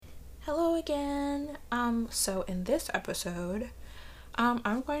again. So in this episode,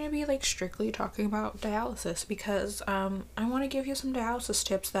 I'm going to be like strictly talking about dialysis because I want to give you some dialysis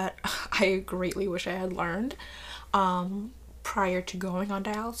tips that I greatly wish I had learned prior to going on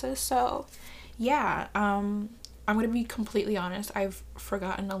dialysis. So yeah, I'm going to be completely honest. I've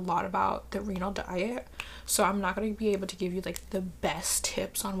forgotten a lot about the renal diet, so I'm not going to be able to give you like the best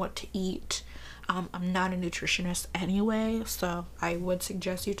tips on what to eat. I'm not a nutritionist anyway, so I would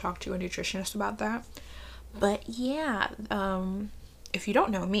suggest you talk to a nutritionist about that. But yeah, if you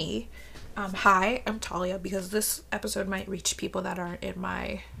don't know me, hi, I'm Talia, because this episode might reach people that aren't in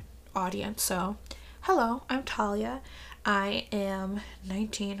my audience. So, hello, I'm Talia. I am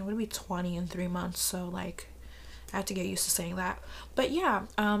 19. I'm gonna be 20 in 3 months, so like, I have to get used to saying that. But yeah,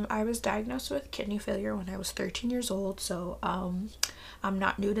 I was diagnosed with kidney failure when I was 13 years old, so I'm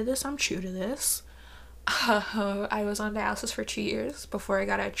not new to this, I'm true to this. I was on dialysis for 2 years before I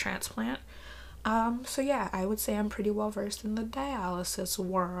got a transplant. So yeah, I would say I'm pretty well versed in the dialysis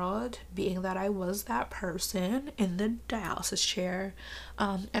world, being that I was that person in the dialysis chair.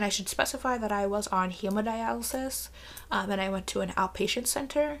 And I should specify that I was on hemodialysis, and I went to an outpatient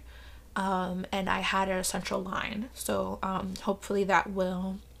center, and I had a central line. So hopefully that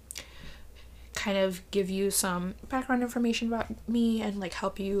will kind of give you some background information about me and like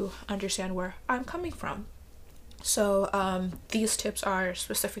help you understand where I'm coming from. So these tips are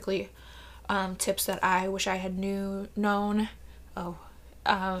specifically tips that I wish I had known.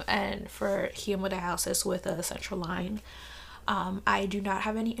 And for hemodialysis with a central line, I do not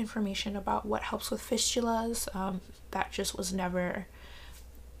have any information about what helps with fistulas. That just was never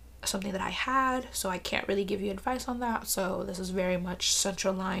something that I had, so I can't really give you advice on that. So this is very much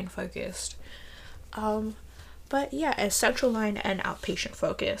central line focused. But yeah, it's central line and outpatient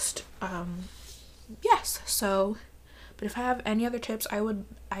focused. Yes. So, but if I have any other tips, I would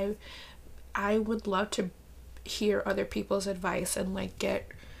love to hear other people's advice and like get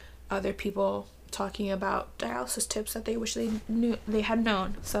other people talking about dialysis tips that they wish they had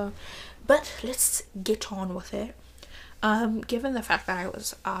known. So, but let's get on with it. Given the fact that I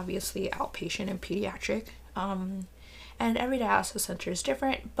was obviously outpatient and pediatric, and every dialysis center is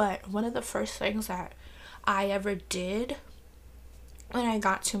different, but one of the first things that I ever did when I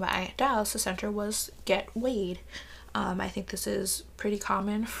got to my dialysis center was get weighed. I think this is pretty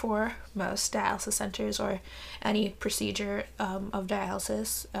common for most dialysis centers or any procedure of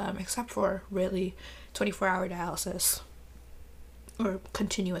dialysis, except for really 24-hour dialysis or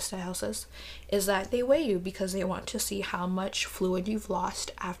continuous dialysis, is that they weigh you because they want to see how much fluid you've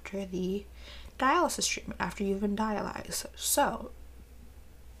lost after the dialysis treatment, after you've been dialyzed. So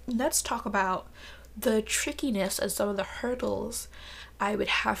let's talk about the trickiness and some of the hurdles I would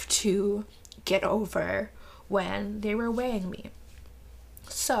have to get over when they were weighing me.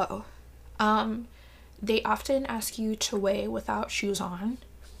 So they often ask you to weigh without shoes on,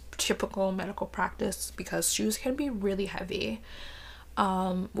 typical medical practice, because shoes can be really heavy,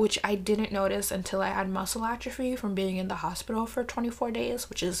 which I didn't notice until I had muscle atrophy from being in the hospital for 24 days,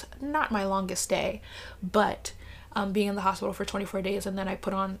 which is not my longest day, but being in the hospital for 24 days, and then I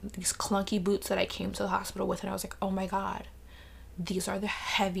put on these clunky boots that I came to the hospital with, and I was like, oh my god, these are the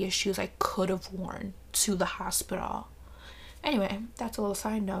heaviest shoes I could have worn to the hospital. Anyway, that's a little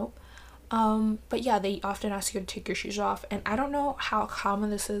side note. But yeah, they often ask you to take your shoes off, and I don't know how common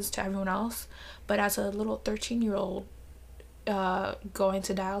this is to everyone else, but as a little 13-year-old going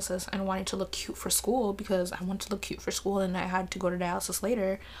to dialysis and wanting to look cute for school, because I wanted to look cute for school and I had to go to dialysis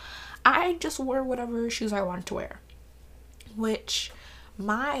later, I just wore whatever shoes I wanted to wear, which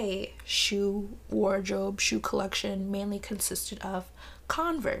my shoe wardrobe, shoe collection mainly consisted of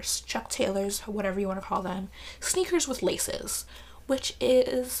Converse, Chuck Taylors, whatever you want to call them, sneakers with laces, which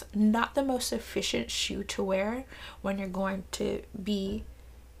is not the most efficient shoe to wear when you're going to be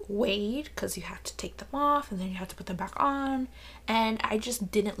weighed, because you have to take them off and then you have to put them back on, and I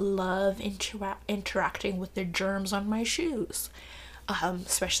just didn't love interacting with the germs on my shoes,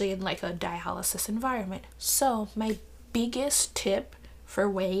 especially in like a dialysis environment. So my biggest tip for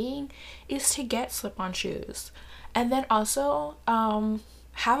weighing is to get slip-on shoes, and then also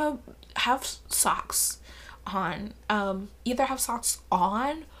have socks on. Either have socks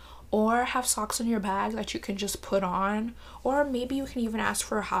on or have socks in your bag that you can just put on, or maybe you can even ask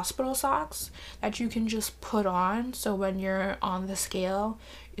for hospital socks that you can just put on, so when you're on the scale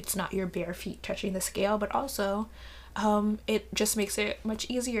it's not your bare feet touching the scale, but also it just makes it much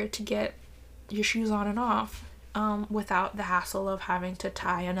easier to get your shoes on and off without the hassle of having to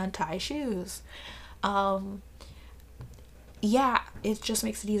tie and untie shoes. yeah, it just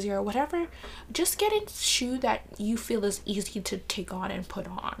makes it easier. Whatever, just get a shoe that you feel is easy to take on and put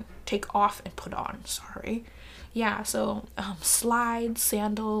on. Take off and put on, sorry. Yeah, so slides,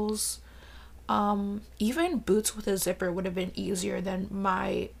 sandals, even boots with a zipper would have been easier than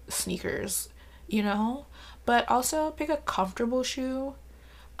my sneakers, you know? But also pick a comfortable shoe.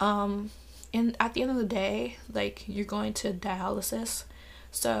 And at the end of the day, like, you're going to dialysis.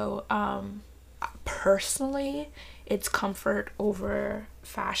 So, personally, it's comfort over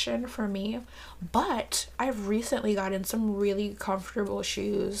fashion for me. But I've recently gotten some really comfortable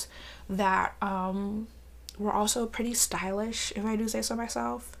shoes that were also pretty stylish, if I do say so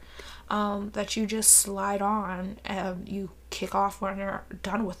myself. That you just slide on and you kick off when you're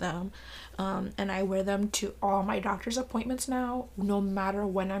done with them. And I wear them to all my doctor's appointments now, no matter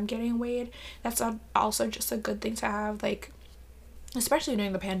when I'm getting weighed. That's also just a good thing to have, like, especially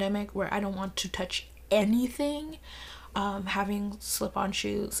during the pandemic where I don't want to touch anything. Having slip-on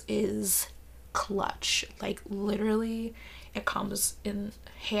shoes is clutch. Like, literally, it comes in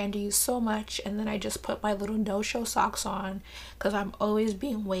handy so much. And then I just put my little no-show socks on because I'm always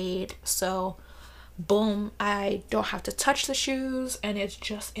being weighed. So boom, I don't have to touch the shoes, and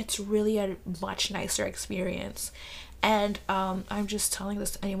it's really a much nicer experience. And I'm just telling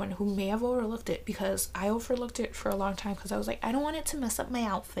this to anyone who may have overlooked it, because I overlooked it for a long time because I was like, I don't want it to mess up my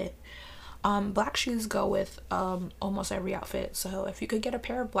outfit. Black shoes go with almost every outfit, so if you could get a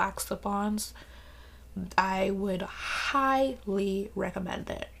pair of black slip-ons, I would highly recommend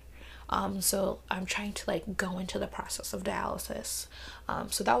it. So I'm trying to like go into the process of dialysis.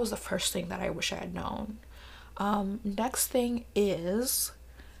 So that was the first thing that I wish I had known. Next thing is,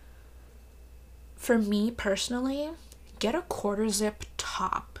 for me personally, get a quarter zip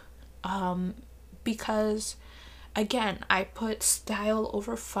top. Because again, I put style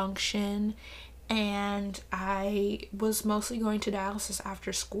over function, and I was mostly going to dialysis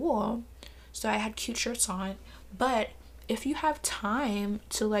after school, so I had cute shirts on. But if you have time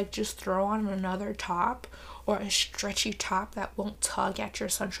to like just throw on another top or a stretchy top that won't tug at your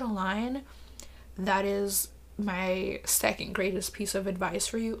central line, that is my second greatest piece of advice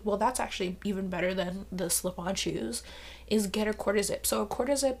for you. Well, that's actually even better than the slip-on shoes, is get a quarter zip. So a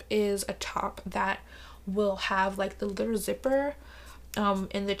quarter zip is a top that will have like the little zipper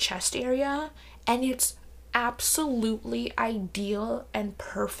in the chest area, and it's absolutely ideal and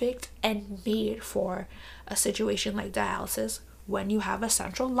perfect and made for a situation like dialysis when you have a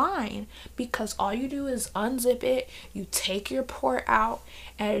central line, because all you do is unzip it, you take your port out,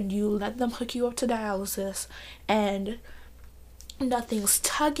 and you let them hook you up to dialysis, and nothing's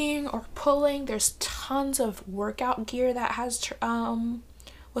tugging or pulling. There's tons of workout gear that has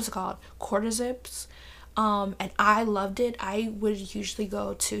what's it called, quarter zips. And I loved it. I would usually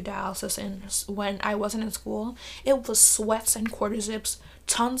go to dialysis, and when I wasn't in school, it was sweats and quarter zips,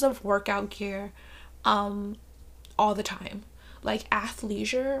 tons of workout gear, all the time. Like,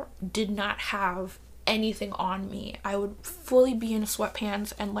 athleisure did not have anything on me. I would fully be in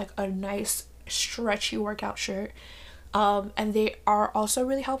sweatpants and like a nice stretchy workout shirt. And they are also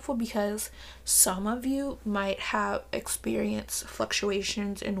really helpful because some of you might have experienced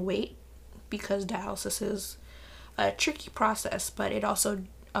fluctuations in weight, because dialysis is a tricky process, but it also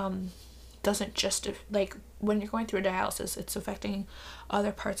doesn't just, like, when you're going through dialysis, it's affecting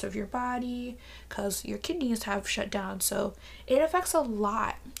other parts of your body because your kidneys have shut down, so it affects a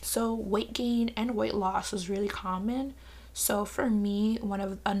lot. So weight gain and weight loss is really common. So for me,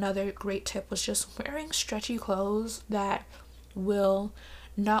 another great tip was just wearing stretchy clothes that will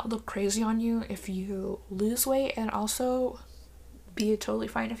not look crazy on you if you lose weight, and also be totally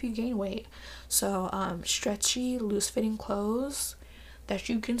fine if you gain weight. So stretchy, loose-fitting clothes that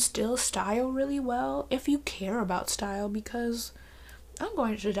you can still style really well if you care about style, because I'm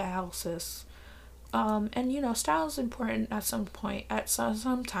going to dialysis. And you know, style is important at some point,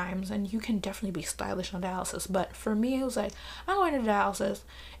 sometimes, and you can definitely be stylish on dialysis. But for me, it was like, I'm going to dialysis.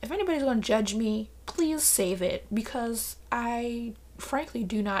 If anybody's going to judge me, please save it, because I frankly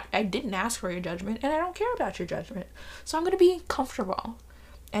didn't ask for your judgment, and I don't care about your judgment. So I'm going to be comfortable.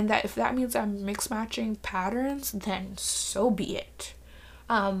 And that if that means I'm mix matching patterns, then so be it.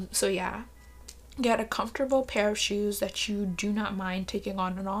 So yeah, get a comfortable pair of shoes that you do not mind taking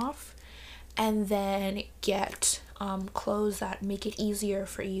on and off, and then get clothes that make it easier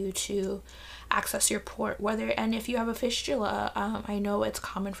for you to access your port. And if you have a fistula, I know it's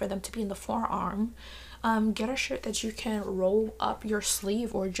common for them to be in the forearm. Get a shirt that you can roll up your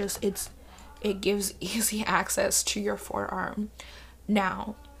sleeve, or just it gives easy access to your forearm.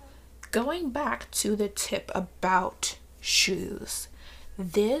 Now, going back to the tip about shoes,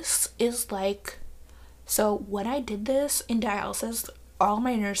 this is like So when I did this in dialysis, all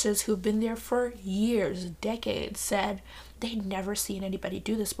my nurses who've been there for years, decades, said they'd never seen anybody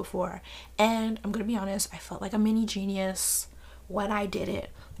do this before. And I'm gonna be honest, I felt like a mini genius when I did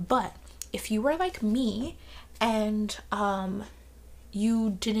it. But if you were like me and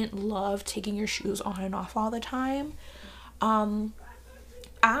you didn't love taking your shoes on and off all the time,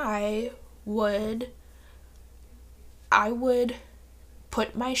 I would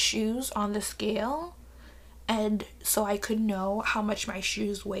put my shoes on the scale, and so I could know how much my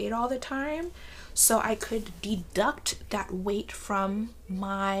shoes weighed all the time, so I could deduct that weight from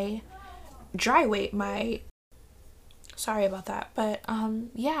my dry weight. My sorry about that, but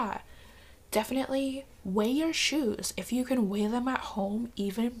yeah, definitely weigh your shoes. If you can weigh them at home,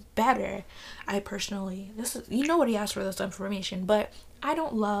 even better. I personally, this is, you know what, he asked for this information, but I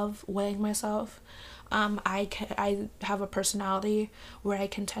don't love weighing myself. I have a personality where I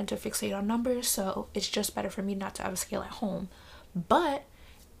can tend to fixate on numbers, so it's just better for me not to have a scale at home. But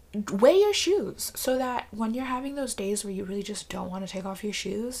weigh your shoes so that when you're having those days where you really just don't want to take off your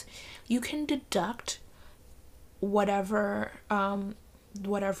shoes, you can deduct whatever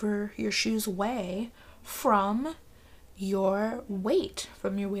your shoes weigh from your weight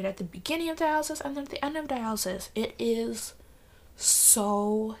at the beginning of dialysis and then at the end of dialysis. It is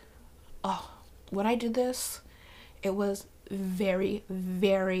so, oh, when I did this, it was very,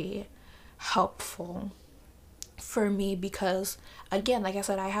 very helpful for me because, again, like I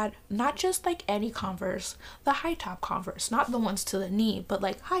said, I had not just like any Converse, the high top Converse, not the ones to the knee, but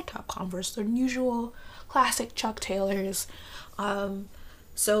like high top Converse, the usual classic Chuck Taylors.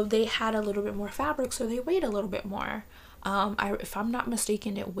 So they had a little bit more fabric, so they weighed a little bit more. If I'm not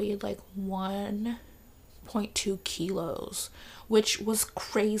mistaken, it weighed like 1.2 kilos, which was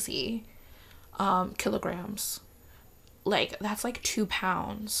crazy. Kilograms. Like, that's like 2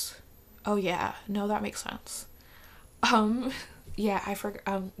 pounds. Oh yeah, no, that makes sense. Yeah, I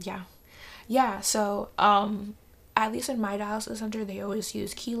forgot. Yeah, so, at least in my dialysis center, they always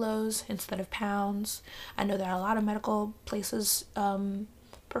use kilos instead of pounds. I know that a lot of medical places,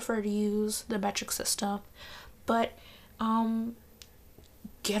 prefer to use the metric system, but,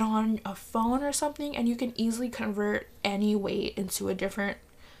 get on a phone or something and you can easily convert any weight into a different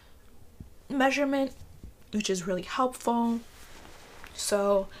measurement, which is really helpful.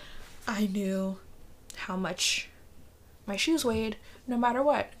 So I knew how much my shoes weighed no matter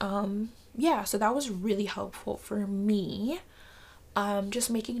what. Yeah, so that was really helpful for me. Just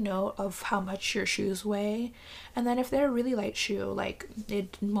making note of how much your shoes weigh, and then if they're a really light shoe, like,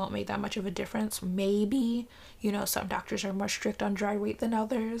 it won't make that much of a difference. Maybe, you know, some doctors are more strict on dry weight than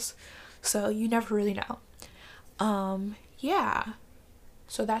others, so you never really know. Yeah,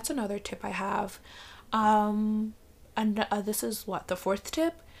 so that's another tip I have. And this is what, the fourth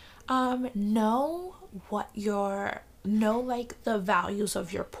tip. Know like the values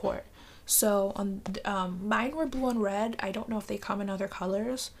of your port. So mine were blue and red. I don't know if they come in other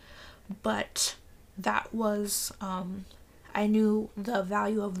colors, but that was, I knew the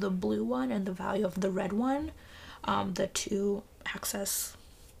value of the blue one and the value of the red one. The two access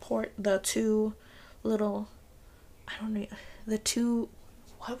port, the two little, I don't know, the two,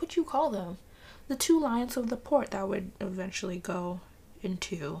 what would you call them? The two lines of the port that would eventually go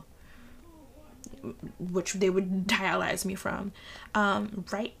into, which they would dialyze me from.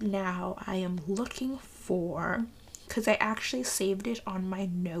 Right now I am looking for, because I actually saved it on my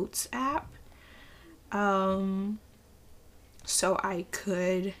notes app, so I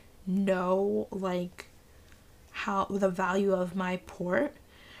could know like how the value of my port,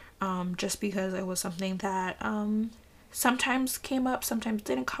 just because it was something that sometimes came up, sometimes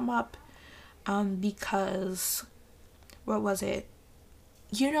didn't come up, because, what was it,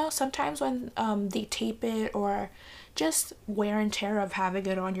 you know, sometimes when they tape it, or just wear and tear of having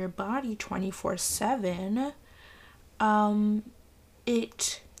it on your body 24/7,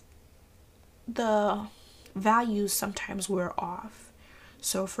 the values sometimes wear off.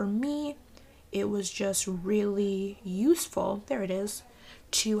 So for me, it was just really useful, there it is,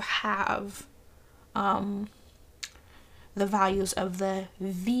 to have the values of the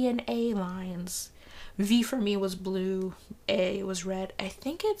V and A lines. V for me was blue, A was red. I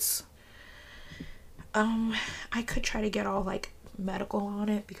think it's, I could try to get all like medical on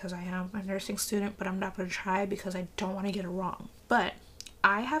it because I am a nursing student, but I'm not going to try because I don't want to get it wrong. But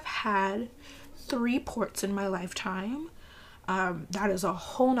I have had 3 ports in my lifetime. That is a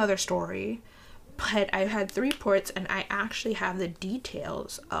whole nother story, but I've had 3 ports, and I actually have the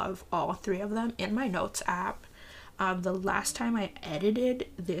details of all 3 of them in my notes app. The last time I edited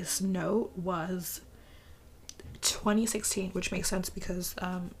this note was 2016, which makes sense because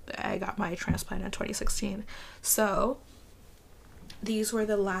I got my transplant in 2016. So these were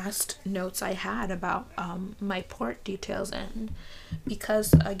the last notes I had about my port details, and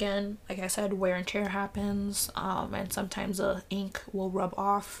because again, like I said, wear and tear happens, and sometimes the ink will rub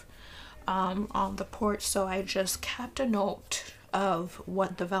off on the port, so I just kept a note of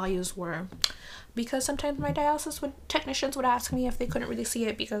what the values were, because sometimes my technicians would ask me if they couldn't really see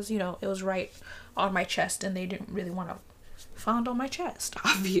it because, you know, it was right on my chest and they didn't really want to fondle my chest,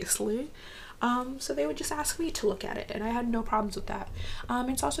 obviously. So they would just ask me to look at it, and I had no problems with that.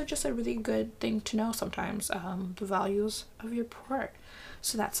 It's also just a really good thing to know sometimes, the values of your port.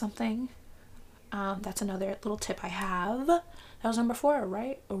 So that's something, that's another little tip I have. That was number 4,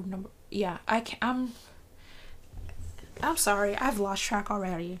 right? Or yeah, I'm sorry, I've lost track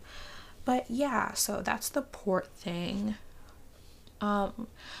already. But yeah, so that's the port thing.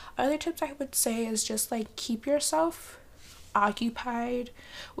 Other tips I would say is just like keep yourself occupied,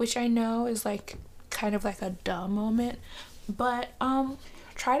 which I know is like kind of like a dumb moment, but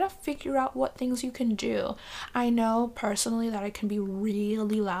try to figure out what things you can do. I know personally that I can be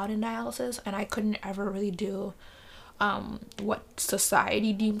really loud in dialysis, and I couldn't ever really do what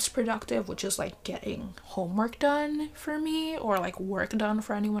society deems productive, which is like getting homework done for me or like work done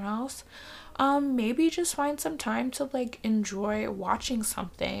for anyone else. Maybe just find some time to like enjoy watching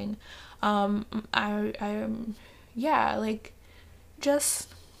something. Yeah, like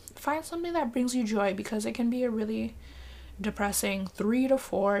just find something that brings you joy, because it can be a really depressing 3 to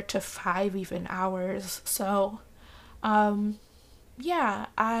 4 to 5 even hours. So yeah,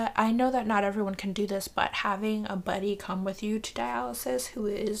 I know that not everyone can do this, but having a buddy come with you to dialysis who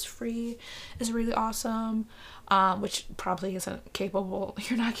is free is really awesome, which probably isn't capable,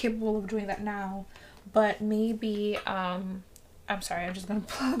 you're not capable of doing that now, but maybe I'm sorry, I'm just gonna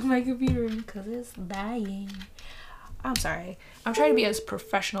plug my computer in because it's dying. I'm sorry. I'm trying to be as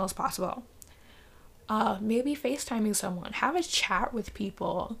professional as possible. Maybe FaceTiming someone. Have a chat with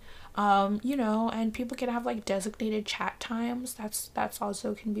people. You know, and people can have like designated chat times. That's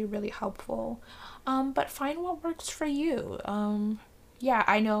also can be really helpful. But find what works for you. Yeah,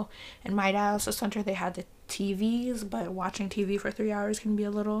 I know in my dialysis center they had the TVs, but watching TV for 3 hours can be a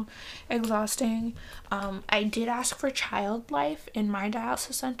little exhausting. I did ask for child life in my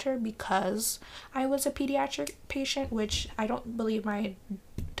dialysis center because I was a pediatric patient, which I don't believe my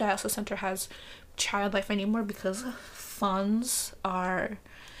dialysis center has child life anymore because funds are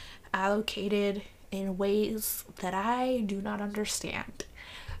allocated in ways that I do not understand.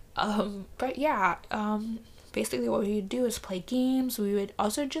 But yeah, basically what we would do is play games. We would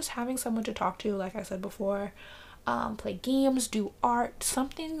also just having someone to talk to, like I said before, play games, do art,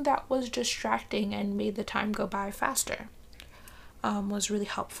 something that was distracting and made the time go by faster, was really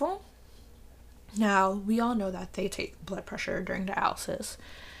helpful. Now, we all know that they take blood pressure during dialysis,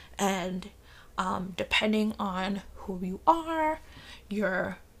 and depending on who you are,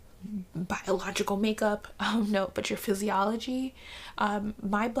 your biological makeup, no, but your physiology,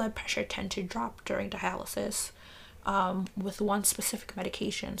 my blood pressure tend to drop during dialysis with one specific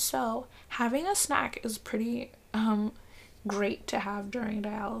medication. So having a snack is pretty great to have during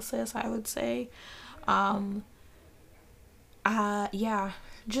dialysis, I would say. Yeah,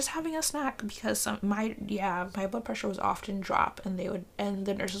 just having a snack, because my blood pressure was often drop, and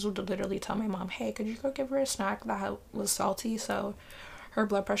the nurses would literally tell my mom, hey, could you go give her a snack that was salty so her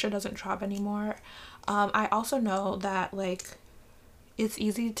blood pressure doesn't drop anymore. I also know that like it's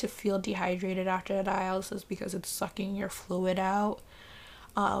easy to feel dehydrated after dialysis because it's sucking your fluid out,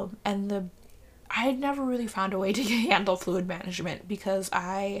 and I never really found a way to handle fluid management because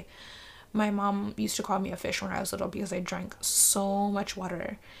my mom used to call me a fish when I was little because I drank so much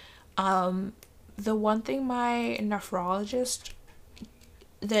water. The one thing my nephrologist,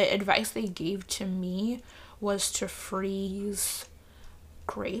 the advice they gave to me was to freeze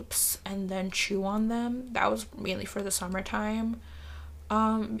grapes and then chew on them. That was mainly for the summertime.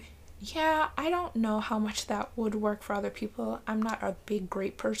 Yeah, I don't know how much that would work for other people. I'm not a big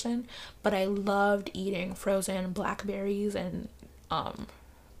grape person, but I loved eating frozen blackberries and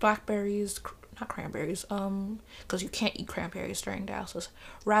blackberries, not cranberries, because you can't eat cranberries during dialysis.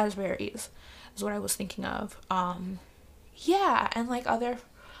 Raspberries is what I was thinking of. Yeah, and like other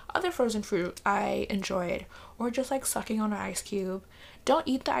frozen fruit I enjoyed, or just like sucking on an ice cube. Don't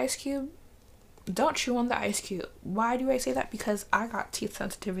eat the ice cube. Don't chew on the ice cube. Why do I say that? Because I got teeth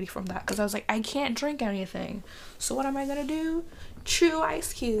sensitivity from that, because I was like, I can't drink anything, so what am I gonna do? Chew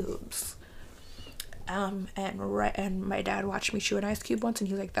ice cubes. And my dad watched me chew an ice cube once, and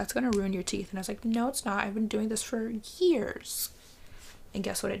he was like, that's gonna ruin your teeth. And I was like, no, it's not. I've been doing this for years. And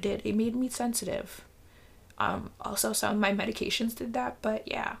guess what it did? It made me sensitive. Also some of my medications did that, but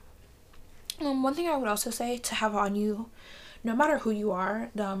yeah. One thing I would also say to have on you, no matter who you are,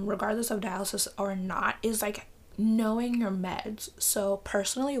 regardless of dialysis or not, is like knowing your meds. So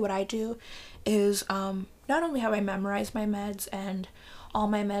personally, what I do is not only have I memorized my meds and all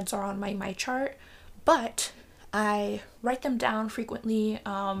my meds are on my MyChart, but I write them down frequently.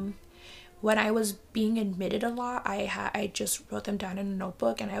 When I was being admitted a lot, I just wrote them down in a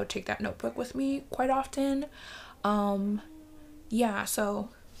notebook, and I would take that notebook with me quite often. Yeah, so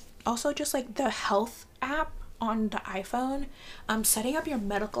also just like the health app on the iPhone, setting up your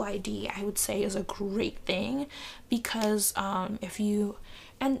medical ID, I would say, is a great thing, because if you,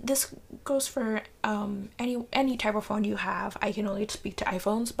 and this goes for any type of phone you have. I can only speak to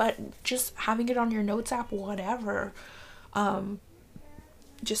iPhones, but just having it on your notes app, whatever,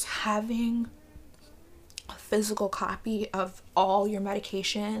 just having a physical copy of all your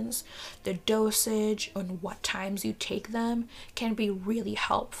medications, the dosage, and what times you take them can be really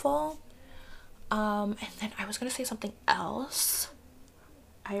helpful. And then I was gonna say something else.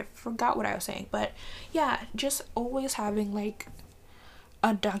 I forgot what I was saying, but yeah, just always having like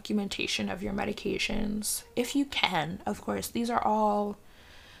a documentation of your medications, if you can. Of course, these are all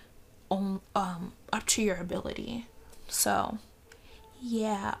up to your ability. So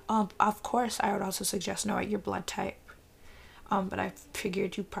yeah, of course, I would also suggest knowing your blood type. But I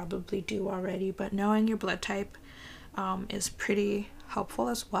figured you probably do already. But knowing your blood type is pretty helpful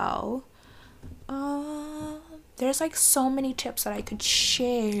as well. There's like so many tips that I could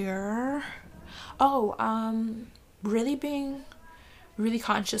share. Really being really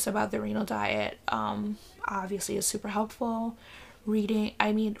conscious about the renal diet obviously is super helpful. Reading,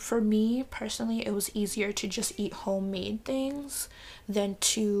 I mean, for me personally, it was easier to just eat homemade things than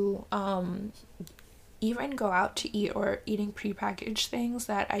to even go out to eat or eating prepackaged things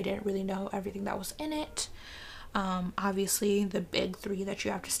that I didn't really know everything that was in it. Obviously the big three that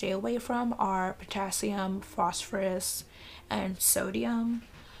you have to stay away from are potassium, phosphorus, and sodium,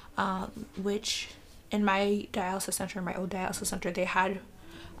 which in my dialysis center, my old dialysis center, they had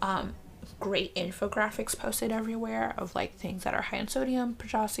great infographics posted everywhere of like things that are high in sodium,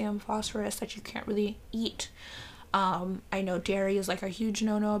 potassium, phosphorus that you can't really eat. I know dairy is like a huge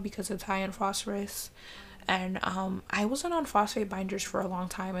no-no because it's high in phosphorus, and I wasn't on phosphate binders for a long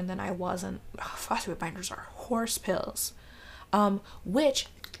time, and then I wasn't. Phosphate binders are horse pills, which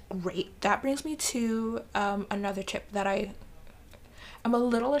great, that brings me to another tip that I'm a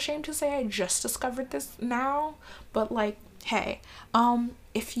little ashamed to say I just discovered this now, but like, hey,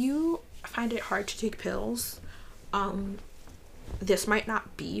 if you find it hard to take pills, this might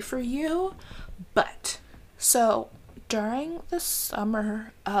not be for you. But so during the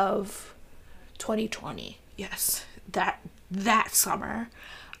summer of 2020, yes, that summer,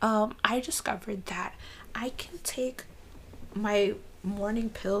 I discovered that I can take my morning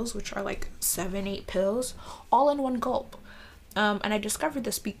pills, which are like 7-8 pills, all in one gulp. And I discovered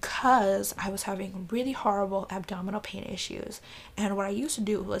this because I was having really horrible abdominal pain issues. And what I used to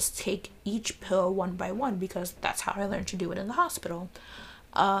do was take each pill one by one, because that's how I learned to do it in the hospital.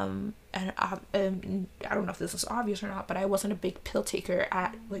 And I don't know if this is obvious or not, but I wasn't a big pill taker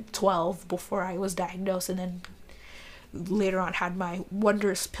at like 12 before I was diagnosed, and then later on had my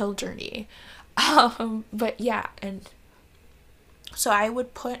wondrous pill journey. But yeah, and so I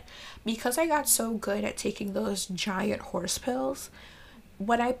would put, because I got so good at taking those giant horse pills,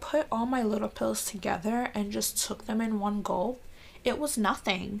 when I put all my little pills together and just took them in one gulp, it was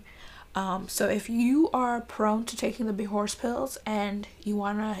nothing. So if you are prone to taking the big horse pills and you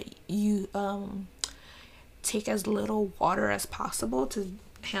wanna take as little water as possible to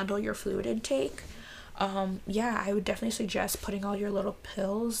handle your fluid intake, yeah, I would definitely suggest putting all your little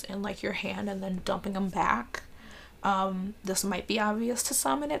pills in like your hand and then dumping them back. This might be obvious to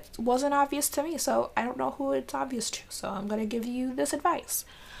some, and it wasn't obvious to me, so I don't know who it's obvious to, so I'm gonna give you this advice.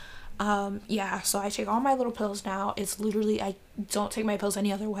 Yeah, so I take all my little pills now. It's literally, I don't take my pills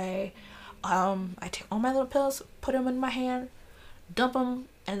any other way. I take all my little pills, put them in my hand, dump them,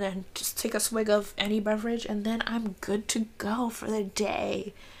 and then just take a swig of any beverage, and then I'm good to go for the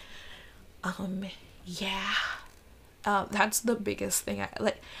day. Yeah, that's the biggest thing.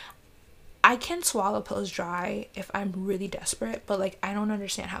 I can swallow pills dry if I'm really desperate, but like, I don't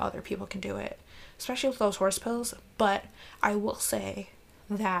understand how other people can do it, especially with those horse pills. But I will say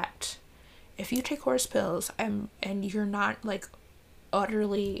that if you take horse pills and you're not like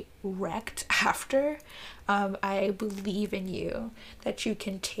utterly wrecked after, I believe in you that you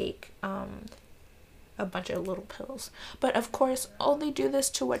can take a bunch of little pills. But of course, only do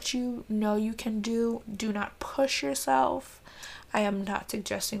this to what you know you can do. Do not push yourself. I am not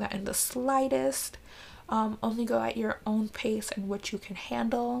suggesting that in the slightest. Only go at your own pace and what you can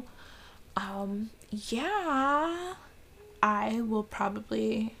handle. Yeah, I will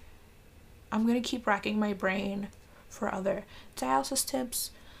probably, I'm gonna keep racking my brain for other dialysis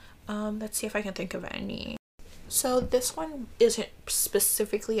tips. Let's see if I can think of any. So this one isn't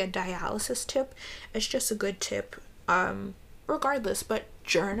specifically a dialysis tip, it's just a good tip, regardless, but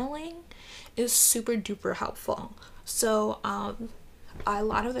journaling is super duper helpful. So a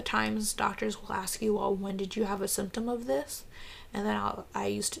lot of the times doctors will ask you, well, when did you have a symptom of this? And then not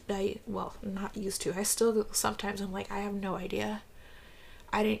used to, I still sometimes I'm like, I have no idea,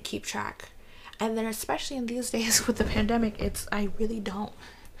 I didn't keep track. And then especially in these days with the pandemic, I really don't.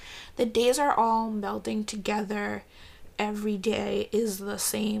 The days are all melding together. Every day is the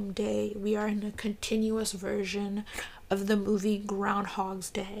same day. We are in a continuous version of the movie Groundhog's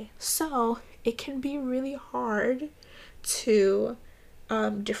Day. So it can be really hard to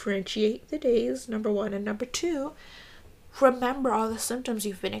differentiate the days, number one, and number two, remember all the symptoms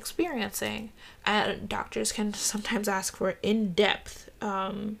you've been experiencing. And doctors can sometimes ask for in-depth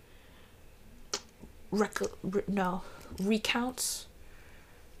recounts,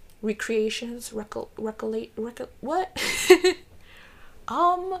 recreations, recollection.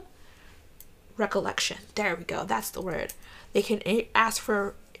 There we go. That's the word. They can ask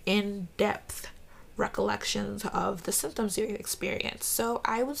for in-depth recollections of the symptoms you experience. So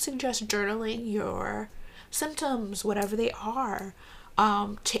I would suggest journaling your symptoms, whatever they are.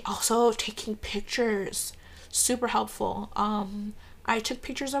 Also taking pictures, super helpful. I took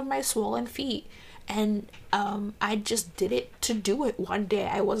pictures of my swollen feet, and I just did it to do it one day.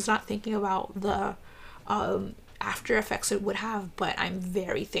 I was not thinking about the after effects it would have, but I'm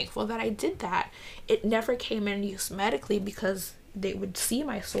very thankful that I did that. It never came in use medically because they would see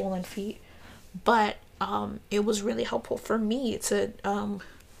my swollen feet, but it was really helpful for me to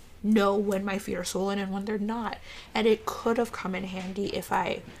know when my feet are swollen and when they're not. And it could have come in handy if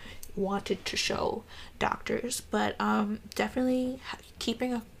I wanted to show doctors, but definitely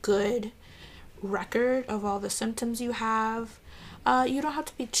keeping a good record of all the symptoms you have. You don't have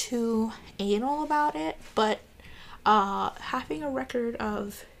to be too anal about it, but having a record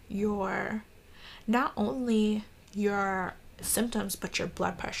of not only your symptoms but your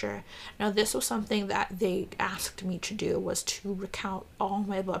blood pressure. Now this was something that they asked me to do, was to recount all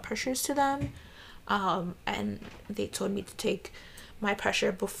my blood pressures to them, and they told me to take my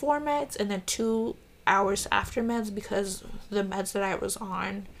pressure before meds and then 2 hours after meds, because the meds that I was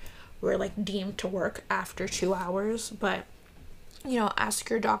on were like deemed to work after 2 hours. But ask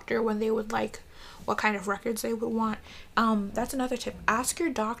your doctor when they would like, what kind of records they would want. That's another tip. Ask your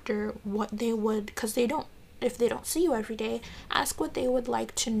doctor what they would, because if they don't see you every day, ask what they would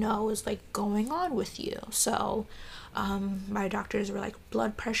like to know is like going on with you. So my doctors were like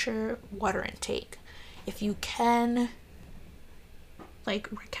blood pressure, water intake. If you can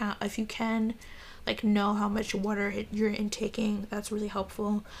know how much water you're intaking, that's really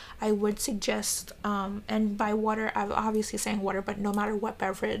helpful. I would suggest, and by water I'm obviously saying water, but no matter what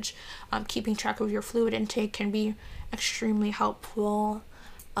beverage, keeping track of your fluid intake can be extremely helpful.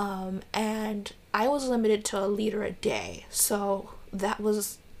 And I was limited to 1 liter a day, so that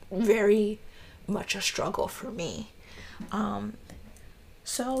was very much a struggle for me.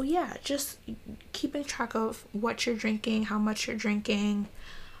 So yeah, just keeping track of what you're drinking, how much you're drinking,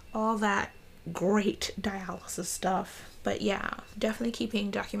 all that great dialysis stuff. But yeah, definitely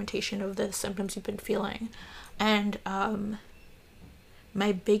keeping documentation of the symptoms you've been feeling. And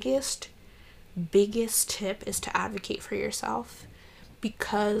my biggest tip is to advocate for yourself,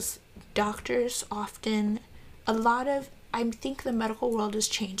 because doctors often, I think the medical world is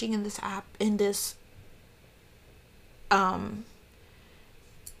changing in this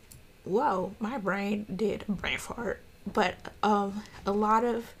whoa, my brain did a brain fart. But a lot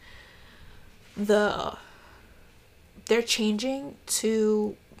of they're changing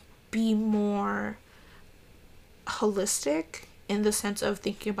to be more holistic in the sense of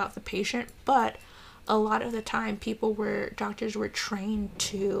thinking about the patient, but a lot of the time doctors were trained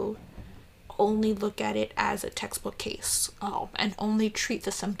to only look at it as a textbook case, and only treat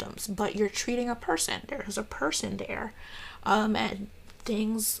the symptoms. But you're treating a person. There's a person there, and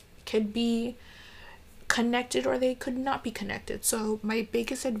things could be connected or they could not be connected. So my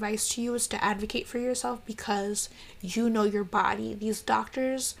biggest advice to you is to advocate for yourself, because you know your body. These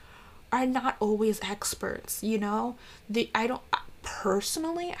doctors are not always experts, I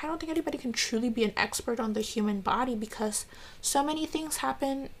don't think anybody can truly be an expert on the human body, because so many things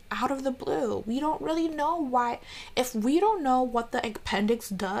happen out of the blue. We don't really know why. If we don't know what the appendix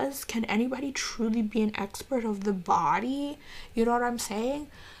does, can anybody truly be an expert of the body? You know what I'm saying?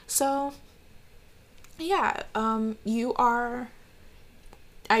 So yeah, you are,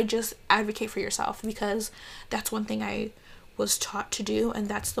 I just advocate for yourself, because that's one thing I was taught to do, and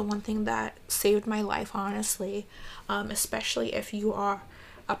that's the one thing that saved my life, honestly. Especially if you are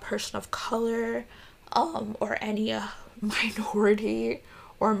a person of color, or any minority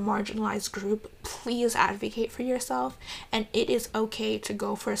or marginalized group, please advocate for yourself. And it is okay to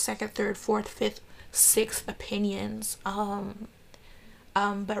go for a second, third, fourth, fifth, sixth opinions. But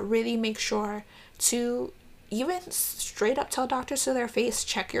really make sure to even straight up tell doctors to their face,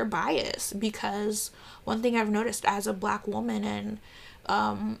 check your bias. Because one thing I've noticed as a black woman,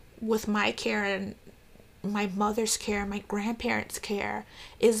 and with my care and my mother's care, my grandparents' care,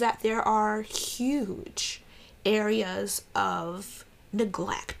 is that there are huge areas of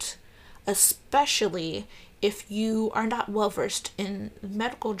neglect, especially if you are not well versed in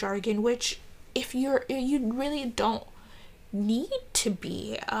medical jargon, which if you really don't need to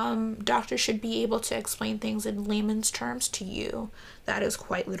be. Doctors should be able to explain things in layman's terms to you. That is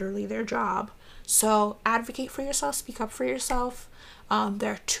quite literally their job. So advocate for yourself, speak up for yourself.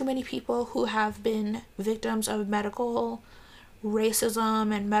 There are too many people who have been victims of medical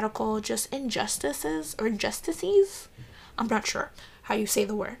racism and medical just injustices or injustices. I'm not sure how you say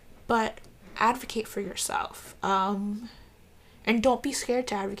the word, but advocate for yourself. And don't be scared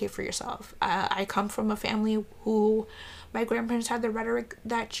to advocate for yourself. I come from a family who my grandparents had the rhetoric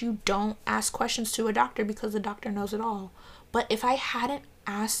that you don't ask questions to a doctor because the doctor knows it all. But if I hadn't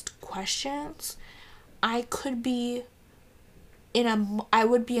asked questions, I could be I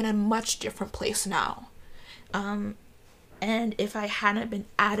would be in a much different place now. And if I hadn't been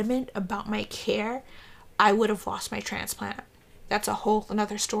adamant about my care, I would have lost my transplant. That's a whole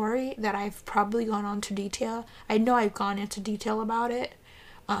another story that I've probably gone on to detail. I know I've gone into detail about it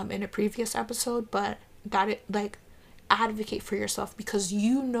in a previous episode, but advocate for yourself, because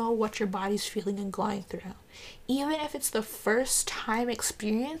you know what your body's feeling and going through. Even if it's the first time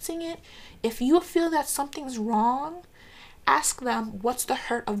experiencing it, if you feel that something's wrong, ask them, what's the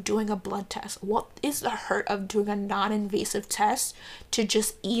hurt of doing a blood test? What is the hurt of doing a non-invasive test to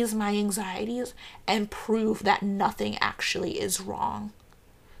just ease my anxieties and prove that nothing actually is wrong?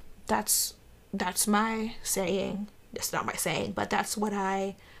 That's my saying. It's not my saying, but that's what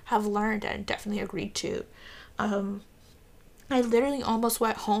I have learned and definitely agreed to. I literally almost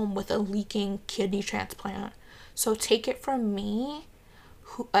went home with a leaking kidney transplant. So take it from me,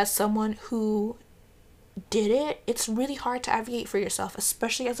 as someone who did it, it's really hard to advocate for yourself,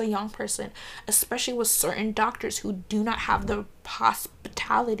 especially as a young person, especially with certain doctors who do not have the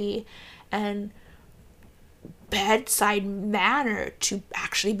hospitality and bedside manner to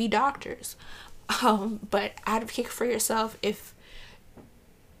actually be doctors. But advocate for yourself.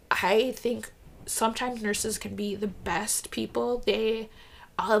 I think sometimes nurses can be the best people. They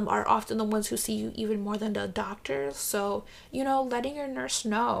are often the ones who see you even more than the doctors. So, letting your nurse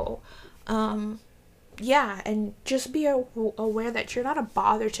know. Yeah, and just be aware that you're not a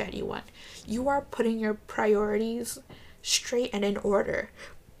bother to anyone. You are putting your priorities straight and in order.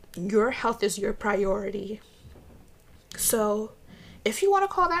 Your health is your priority. So, if you want to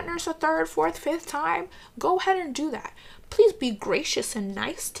call that nurse a third, fourth, fifth time, go ahead and do that. Please be gracious and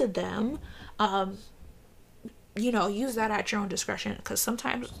nice to them. Use that at your own discretion, because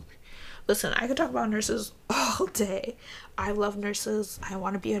sometimes, listen, I could talk about nurses all day. I love nurses. I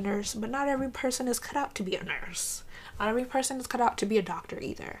want to be a nurse, but not every person is cut out to be a nurse. Not every person is cut out to be a doctor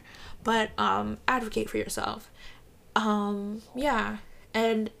either. But advocate for yourself. Yeah.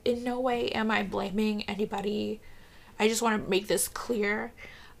 And in no way am I blaming anybody. I just want to make this clear.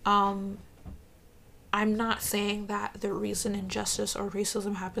 I'm not saying that the reason injustice or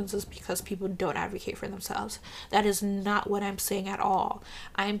racism happens is because people don't advocate for themselves. That is not what I'm saying at all.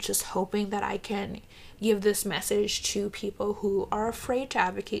 I'm just hoping that I can give this message to people who are afraid to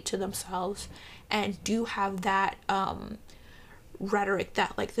advocate to themselves and do have that rhetoric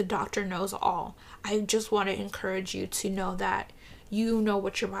that the doctor knows all. I just want to encourage you to know that you know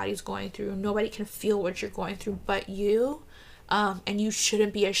what your body's going through. Nobody can feel what you're going through but you. And you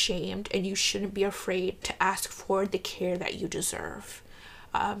shouldn't be ashamed, and you shouldn't be afraid to ask for the care that you deserve.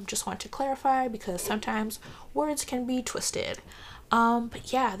 Just want to clarify, because sometimes words can be twisted.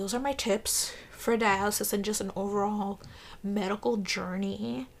 But yeah, those are my tips for dialysis and just an overall medical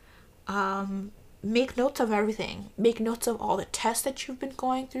journey. Make notes of everything. Make notes of all the tests that you've been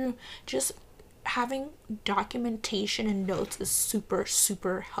going through. Just having documentation and notes is super,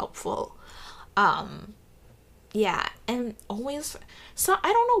 super helpful. Yeah, and always, so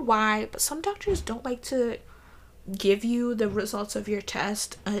I don't know why, but some doctors don't like to give you the results of your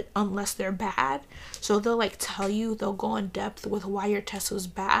test unless they're bad. So they'll like tell you, they'll go in depth with why your test was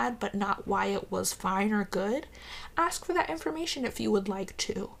bad but not why it was fine or good. Ask for that information if you would like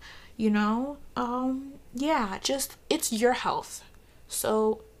to, you know. Yeah, just, it's your health,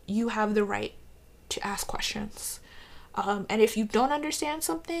 so you have the right to ask questions. And if you don't understand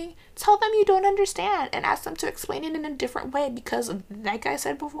something, tell them you don't understand and ask them to explain it in a different way, because like I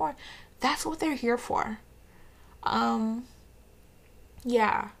said before, that's what they're here for.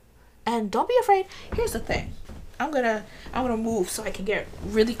 Yeah. And don't be afraid. Here's the thing. I'm gonna move so I can get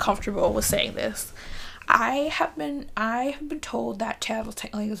really comfortable with saying this. I have been told that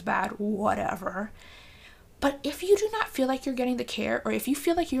tattletailing is bad, whatever. But if you do not feel like you're getting the care, or if you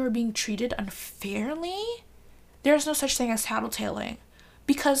feel like you are being treated unfairly, there's no such thing as tattletaling.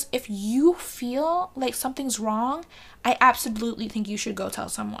 Because if you feel like something's wrong, I absolutely think you should go tell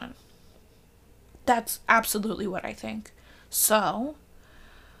someone. That's absolutely what I think. So,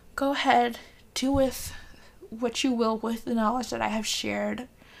 go ahead, do with what you will with the knowledge that I have shared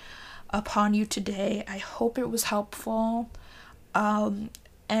upon you today. I hope it was helpful.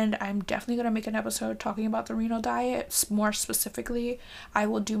 And I'm definitely going to make an episode talking about the Reno diet. More specifically, I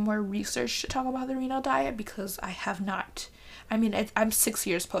will do more research to talk about the Reno diet, because I have not. I mean, I'm 6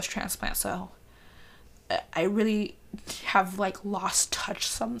 years post-transplant, so I really have like lost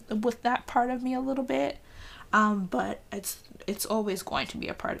touch with that part of me a little bit. But it's always going to be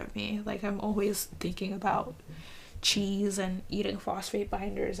a part of me. Like, I'm always thinking about cheese and eating phosphate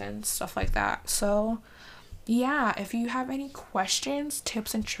binders and stuff like that. So yeah, if you have any questions,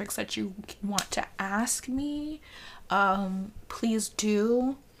 tips, and tricks that you want to ask me, please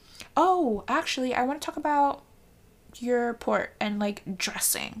do. Oh, actually, I want to talk about your port and like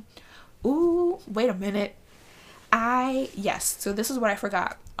dressing. Ooh, wait a minute. Yes, so this is what I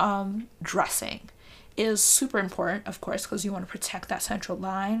forgot. Dressing is super important, of course, because you want to protect that central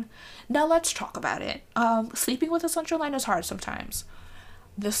line. Now let's talk about it. Sleeping with a central line is hard sometimes.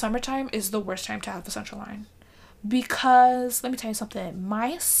 The summertime is the worst time to have a central line, because let me tell you something.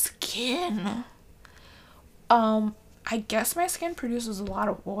 My skin, I guess my skin produces a lot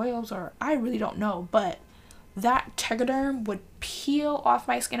of oils, or I really don't know, but that Tegaderm would peel off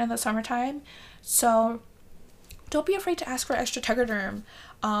my skin in the summertime. So don't be afraid to ask for extra Tegaderm.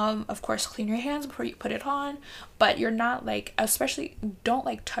 Of course, clean your hands before you put it on, but you're not like, especially don't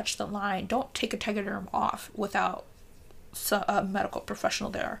like touch the line. Don't take a Tegaderm off without a medical professional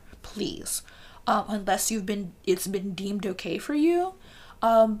there, please. Unless it's been deemed okay for you.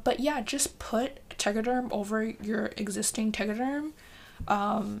 But yeah, just put Tegaderm over your existing Tegaderm,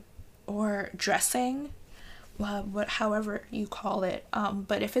 or dressing, however you call it.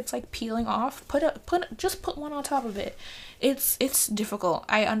 But if it's like peeling off, just put one on top of it. It's difficult.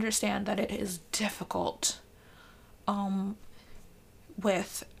 I understand that it is difficult.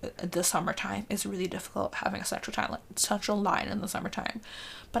 With the summertime, it's really difficult having a central line in the summertime.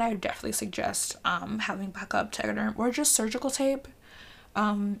 But I would definitely suggest having backup Tegaderm or just surgical tape,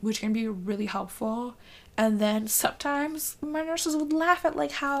 which can be really helpful. And then sometimes my nurses would laugh at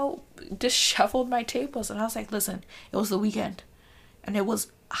like how disheveled my tape was, and I was like, listen, it was the weekend and it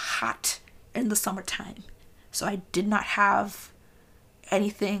was hot in the summertime, so I did not have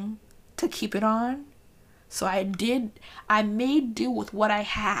anything to keep it on, so I made do with what I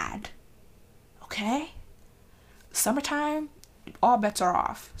had. Okay, summertime, all bets are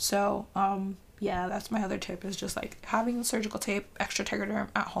off. So yeah, that's my other tip, is just like having surgical tape, extra Tegaderm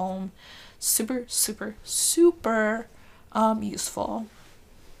at home. Super, super, super useful.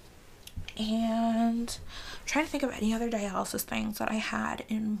 And I'm trying to think of any other dialysis things that I had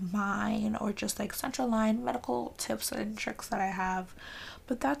in mind, or just like central line medical tips and tricks that I have.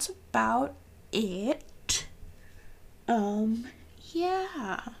 But that's about it.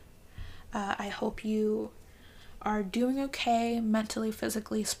 Yeah. I hope you are doing okay mentally,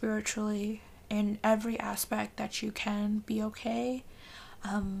 physically, spiritually, in every aspect that you can be okay.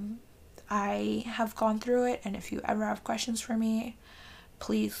 I have gone through it, and if you ever have questions for me,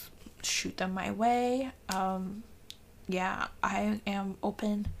 please shoot them my way. Yeah, I am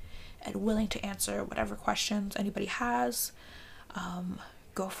open and willing to answer whatever questions anybody has.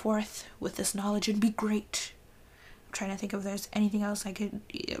 Go forth with this knowledge and be great. I'm trying to think if there's anything else I could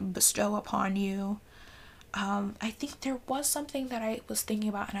bestow upon you. I think there was something that I was thinking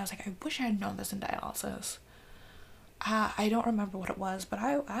about, and I was like, I wish I had known this in dialysis. I don't remember what it was, but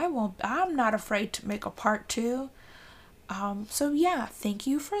I'm not afraid to make a part 2. So yeah, thank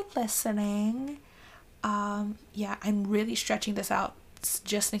you for listening. Yeah, I'm really stretching this out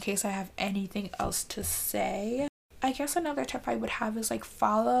just in case I have anything else to say. I guess another tip I would have is like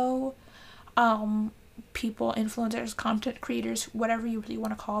follow people, influencers, content creators, whatever you really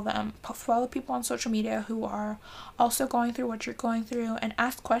want to call them, follow people on social media who are also going through what you're going through, and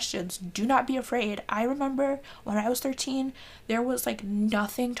ask questions. Do not be afraid. I remember when I was 13, there was like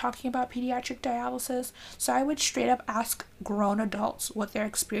nothing talking about pediatric dialysis, so I would straight up ask grown adults what their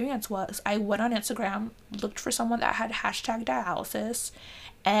experience was. I went on Instagram, looked for someone that had hashtag dialysis,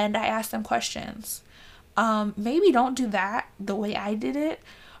 and I asked them questions. Maybe don't do that the way I did it,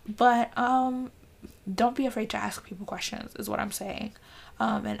 but don't be afraid to ask people questions is what I'm saying.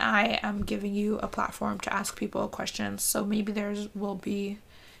 And I am giving you a platform to ask people questions, so maybe will be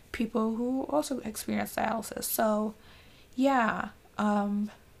people who also experience dialysis. So yeah,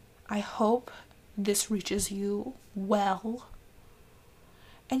 I hope this reaches you well.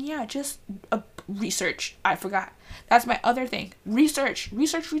 And yeah, just research. I forgot. That's my other thing. Research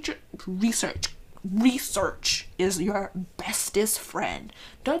is your bestest friend.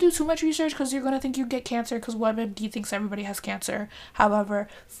 Don't do too much research because you're going to think you get cancer, because WebMD thinks everybody has cancer. However,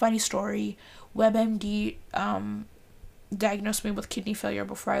 funny story, WebMD diagnosed me with kidney failure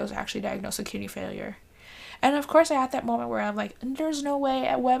before I was actually diagnosed with kidney failure. And of course I had that moment where I'm like, there's no way.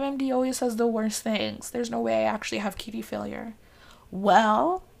 WebMD always says the worst things. There's no way I actually have kidney failure.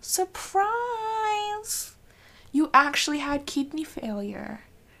 Well, surprise! You actually had kidney failure.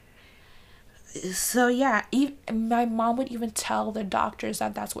 So yeah, my mom would even tell the doctors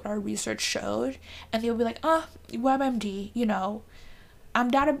that that's what our research showed, and they would be like, WebMD, I'm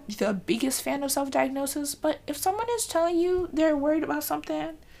not the biggest fan of self-diagnosis, but if someone is telling you they're worried about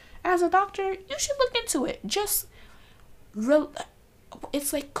something, as a doctor, you should look into it. Just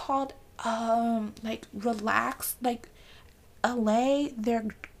it's like called like relax, like allay their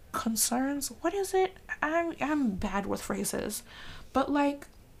concerns. What is it? I'm bad with phrases, but like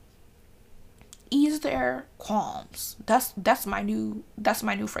ease their qualms. That's my new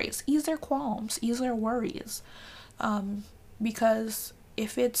phrase. Ease their qualms, ease their worries. Because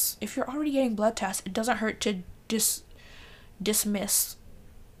if you're already getting blood tests, it doesn't hurt to dismiss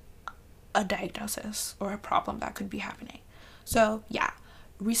a diagnosis or a problem that could be happening. So yeah,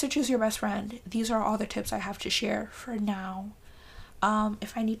 research is your best friend. These are all the tips I have to share for now.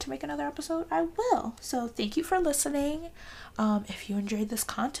 If I need to make another episode, I will. So thank you for listening. If you enjoyed this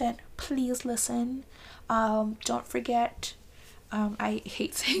content, please listen. Don't forget, I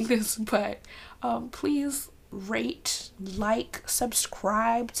hate saying this, but please rate, like,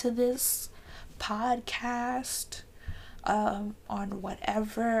 subscribe to this podcast on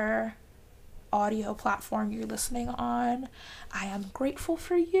whatever audio platform you're listening on. I am grateful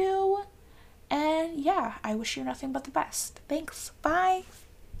for you. And yeah, I wish you nothing but the best. Thanks. Bye.